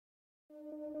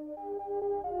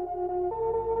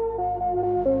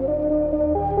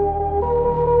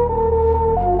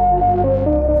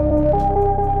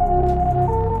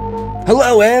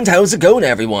Hello and how's it going,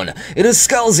 everyone? It is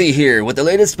Skullzi here with the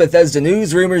latest Bethesda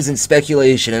news, rumors, and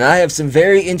speculation, and I have some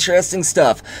very interesting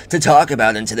stuff to talk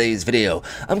about in today's video.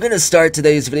 I'm going to start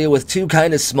today's video with two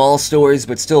kind of small stories,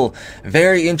 but still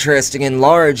very interesting and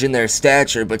large in their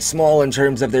stature, but small in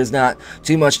terms of there's not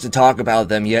too much to talk about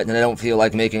them yet, and I don't feel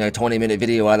like making a 20-minute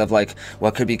video out of like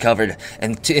what could be covered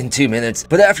in 2 minutes.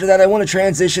 But after that, I want to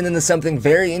transition into something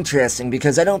very interesting,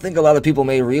 because I don't think a lot of people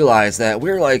may realize that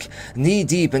we're like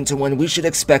knee-deep into when we should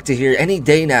expect to hear any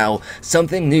day now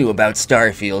something new about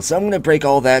Starfield, so I'm going to break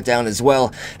all that down as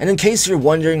well. And in case you're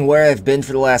wondering where I've been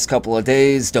for the last couple of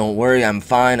days, don't worry, I'm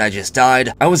fine, I just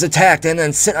died. I was attacked and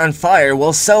then set on fire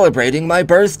while celebrating my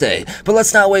birthday. But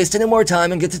let's not waste any more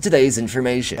time and get to today's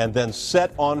information. And then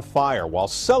set on fire while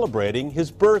celebrating his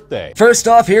birthday. First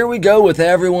off, here we go with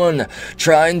everyone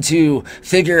trying to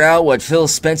figure out what Phil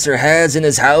Spencer has in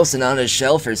his house and on his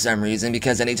shelf for some reason,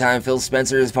 because anytime Phil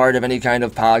Spencer is part of any kind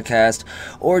of podcast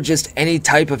or just any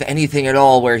type of anything at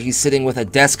all where he's sitting with a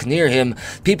desk near him,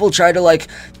 people try to like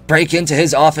break into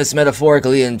his office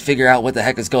metaphorically and figure out what the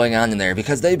heck is going on in there,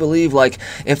 because they believe like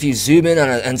if you zoom in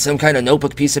on some kind of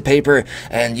notebook piece of paper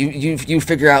and you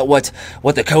figure out what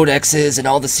the codex is and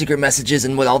all the secret messages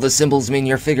and what all the symbols mean,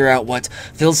 you figure out what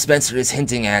Phil Spencer is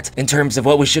hinting at in terms of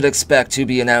what we should expect to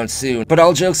be announced soon. But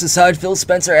all jokes aside, Phil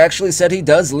Spencer actually said he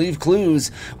does leave clues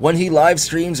when he live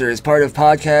streams or is part of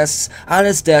podcasts on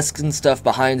his desk and stuff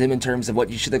behind him in terms of what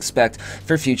you should expect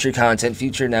for future content,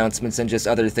 future announcements, and just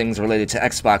other things related to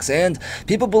Xbox. And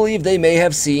people believe they may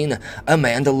have seen a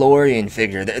Mandalorian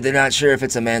figure. They're not sure if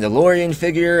it's a Mandalorian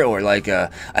figure or like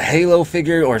a Halo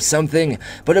figure or something,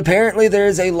 but apparently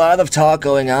there's a lot of talk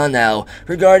going on now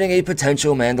regarding a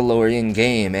potential Mandalorian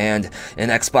game, and an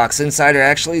Xbox insider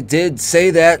actually did say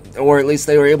that, or at least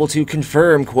they were able to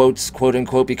confirm, quotes, quote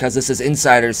unquote, because this is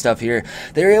insider stuff here,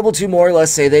 they were able to more or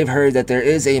less say they've heard that there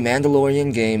is a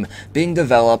Mandalorian game being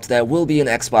developed that will be an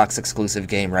Xbox exclusive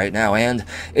game right now. And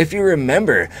if you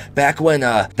remember back when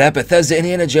that Bethesda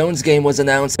Indiana Jones game was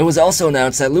announced, it was also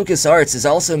announced that LucasArts is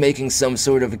also making some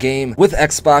sort of game with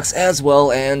Xbox as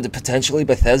well, and potentially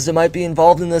Bethesda might be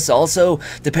involved in this also,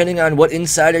 depending on what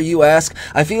insider you ask.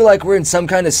 I feel like we're in some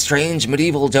kind of strange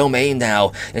medieval domain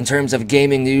now in terms of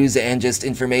gaming news and just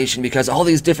information, because all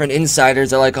these different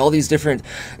insiders are like all these different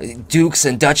dukes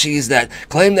and duchies that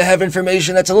claim to have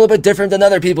information that's a little bit different than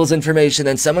other people's information,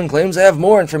 and someone claims they have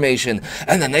more information,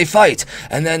 and then they fight,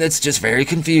 and then it's just very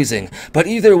confusing. But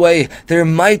either way, there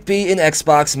might be an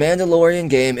Xbox Mandalorian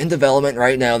game in development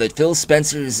right now that Phil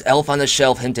Spencer's elf on the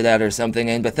shelf hinted at or something,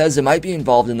 and Bethesda might be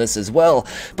involved in this as well.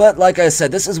 But like I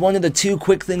said, this is one of the two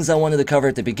quick things I wanted to cover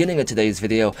at the beginning of today's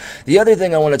video. The other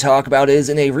thing I want to talk about is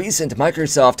in a recent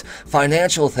Microsoft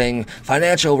financial thing,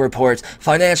 financial report,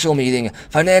 financial meeting,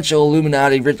 financial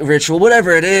Illuminati ritual,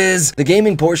 whatever it is, the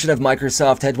gaming portion of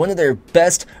Microsoft had one of their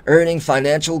best earning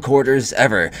financial quarters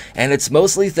ever, and it's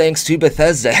mostly thanks to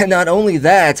Bethesda. And not only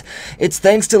that, it's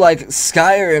thanks to like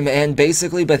Skyrim and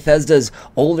basically Bethesda's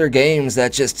older games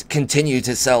that just continue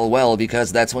to sell well,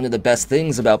 because that's one of the best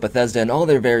things about Bethesda and all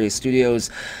their various studios.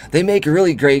 They make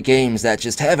really great games that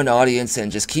just have an audience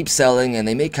and just keep selling, and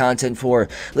they make content for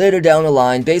later down the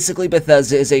line. Basically,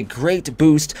 Bethesda is a great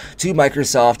boost to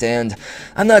Microsoft, and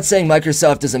I'm not saying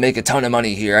Microsoft doesn't make a ton of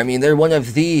money here. I mean, they're one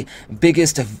of the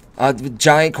biggest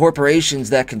giant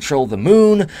corporations that control the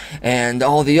moon and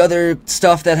all the other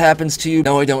stuff that happens to you.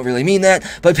 No, I don't really mean that,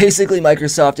 but basically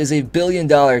Microsoft is a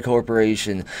billion-dollar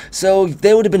corporation, so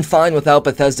they would have been fine without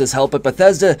Bethesda's help. But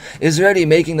Bethesda is already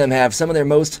making them have some of their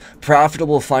most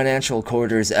profitable financial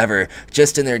quarters ever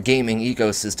just in their gaming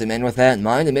ecosystem, and with that in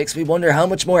mind, it makes me wonder how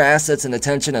much more assets and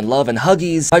attention and love and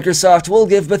huggies Microsoft will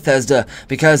give Bethesda,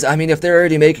 because I mean, if they're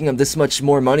already making them this much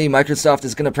more money, Microsoft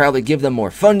is going to probably give them more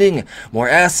funding, more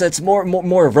assets,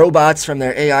 more robots from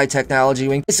their AI technology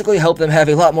wing, basically help them have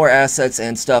a lot more assets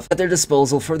and stuff at their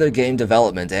disposal for their game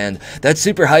development. And that's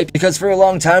super hype, because for a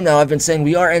long time now I've been saying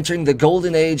we are entering the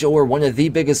golden age, or one of the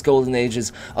biggest golden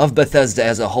ages of Bethesda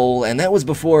as a whole, and that was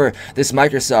before this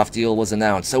Microsoft deal was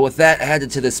announced. So with that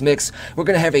added to this mix, we're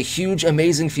going to have a huge,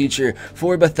 amazing future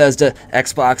for Bethesda,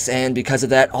 Xbox, and because of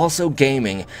that, also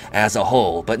gaming as a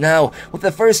whole. But now, with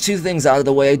the first two things out of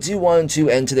the way, I do want to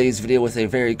end today's video with a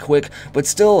very quick, but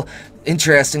still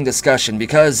interesting discussion,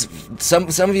 because some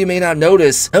of you may not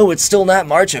notice, oh, it's still not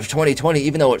March of 2020,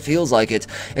 even though it feels like it.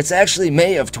 It's actually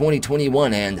May of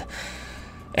 2021, and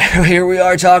here we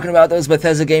are talking about those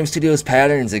Bethesda Game Studios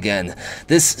patterns again.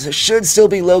 This should still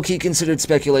be low-key considered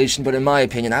speculation, but in my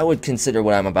opinion, I would consider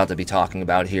what I'm about to be talking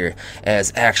about here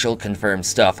as actual confirmed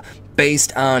stuff,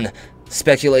 based on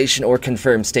speculation or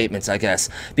confirmed statements, I guess,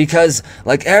 because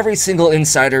like every single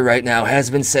insider right now has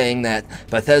been saying that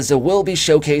Bethesda will be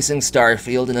showcasing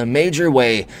Starfield in a major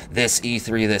way this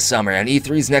E3 this summer, and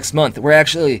E3's next month. We're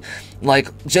actually like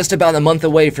just about a month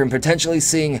away from potentially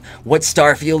seeing what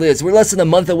Starfield is. We're less than a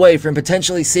month away from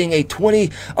potentially seeing a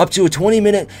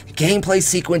 20-minute gameplay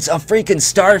sequence of freaking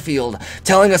Starfield,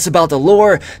 telling us about the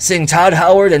lore, seeing Todd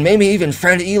Howard and maybe even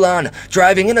friend Elon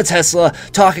driving in a Tesla,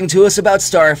 talking to us about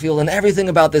Starfield and everything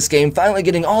about this game, finally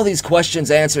getting all these questions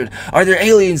answered. Are there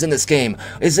aliens in this game?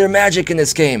 Is there magic in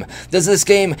this game? Does this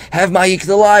game have Mike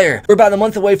the Liar? We're about a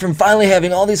month away from finally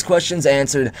having all these questions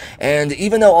answered, and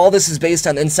even though all this is based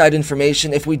on inside information,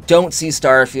 if we don't see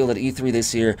Starfield at E3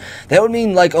 this year, that would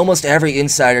mean like almost every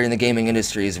insider in the gaming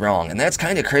industry is wrong, and that's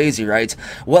kind of crazy, right?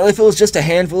 Well, if it was just a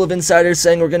handful of insiders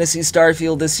saying we're going to see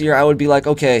Starfield this year, I would be like,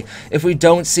 okay, if we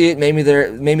don't see it, maybe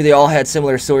they all had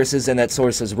similar sources and that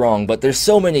source is wrong, but there's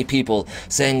so many people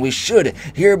saying we should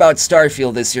hear about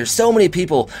Starfield this year, so many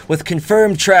people with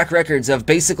confirmed track records of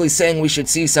basically saying we should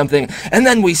see something, and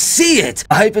then we see it!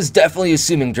 Hype is definitely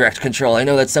assuming direct control. I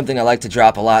know that's something I like to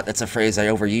drop a lot, that's a phrase I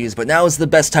overuse, but now is the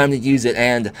best time to use it,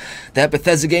 and that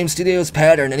Bethesda Game Studios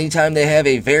pattern, anytime they have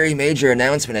a very major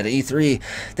announcement at E3,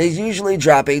 they usually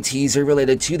drop a teaser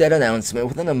related to that announcement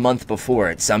within a month before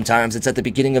it. Sometimes it's at the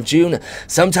beginning of June,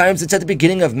 sometimes it's at the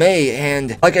beginning of May,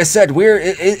 and like I said,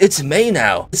 it's May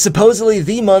now. It's supposedly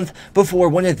the month before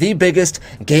one of the biggest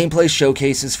gameplay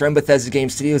showcases from Bethesda Game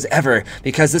Studios ever,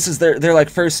 because this is their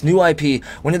like first new IP,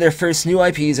 one of their first new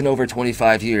IPs in over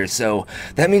 25 years, so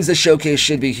that means the showcase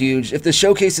should be huge. If the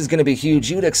showcase is going to be huge,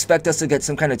 you would expect us to get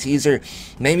some kind of teaser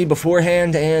maybe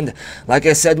beforehand, and like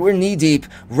I said, we're knee-deep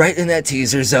right in that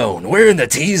teaser zone. We're in the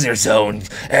teaser zone,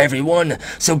 everyone,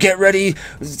 so get ready,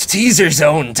 teaser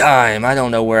zone time. I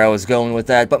don't know where I was going with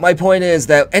that, but my point is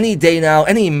that any day now,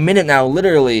 any minute now,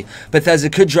 literally, Bethesda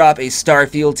could drop a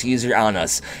Starfield teaser on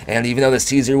us, and even though this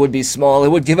teaser would be small, it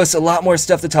would give us a lot more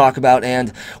stuff to talk about,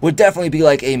 and would definitely be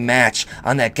like a match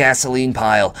on that gasoline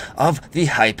pile of the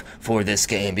hype for this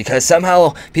game, because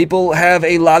somehow people have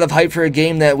a lot of hype for a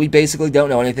game that we basically don't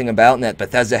know anything about, and that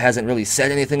Bethesda hasn't really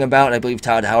said anything about. I believe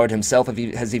Todd Howard himself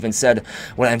has even said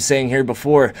what I'm saying here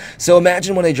before. So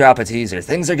imagine when they drop a teaser,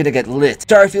 things are gonna get lit.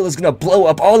 Starfield is gonna blow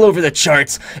up all over the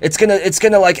charts. It's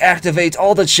gonna like activate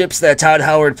all the chips that Todd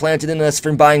Howard planted in us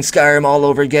from buying Skyrim all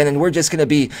over again, and we're just gonna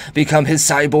become his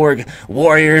cyborg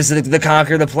warriors that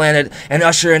conquer the planet and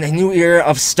usher in a new era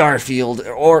of Starfield,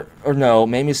 or no,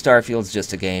 maybe Starfield's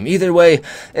just a game. Either way,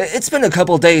 it's been a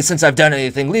couple days since I've done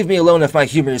anything. Leave me alone if my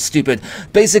humor is stupid.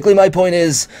 Basically, my point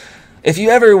is, if you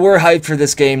ever were hyped for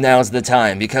this game, now's the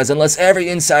time, because unless every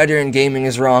insider in gaming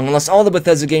is wrong, unless all the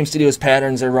Bethesda Game Studios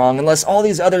patterns are wrong, unless all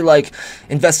these other, like,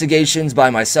 investigations by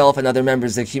myself and other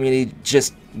members of the community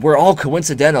just were all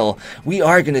coincidental, we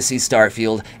are going to see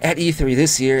Starfield at E3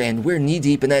 this year, and we're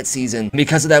knee-deep in that season.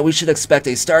 Because of that, we should expect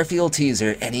a Starfield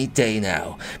teaser any day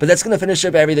now. But that's going to finish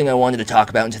up everything I wanted to talk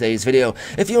about in today's video.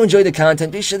 If you enjoyed the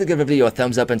content, be sure to give the video a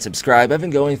thumbs up and subscribe. I've been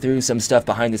going through some stuff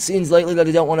behind the scenes lately that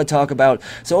I don't want to talk about,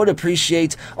 so I would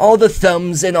appreciate all the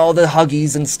thumbs and all the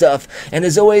huggies and stuff. And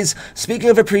as always, speaking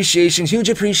of appreciation, huge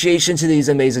appreciation to these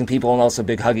amazing people, and also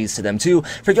big huggies to them too,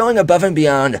 for going above and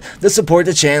beyond to support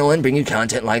the channel and bring you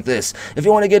content like this. If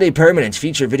you want to get a permanent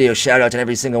feature video shout out in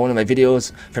every single one of my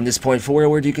videos from this point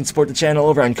forward, you can support the channel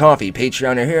over on Ko-fi,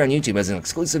 Patreon, or here on YouTube as an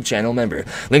exclusive channel member.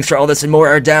 Links for all this and more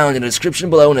are down in the description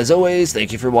below, and as always,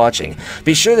 thank you for watching.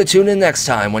 Be sure to tune in next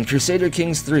time when Crusader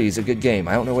Kings 3 is a good game.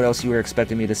 I don't know what else you were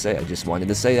expecting me to say. I just wanted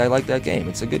to say I like that game.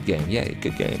 It's a good game. Yay,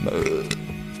 good game.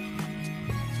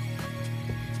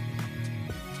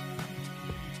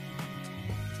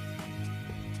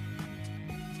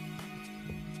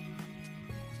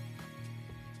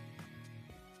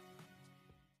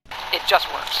 It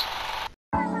just works.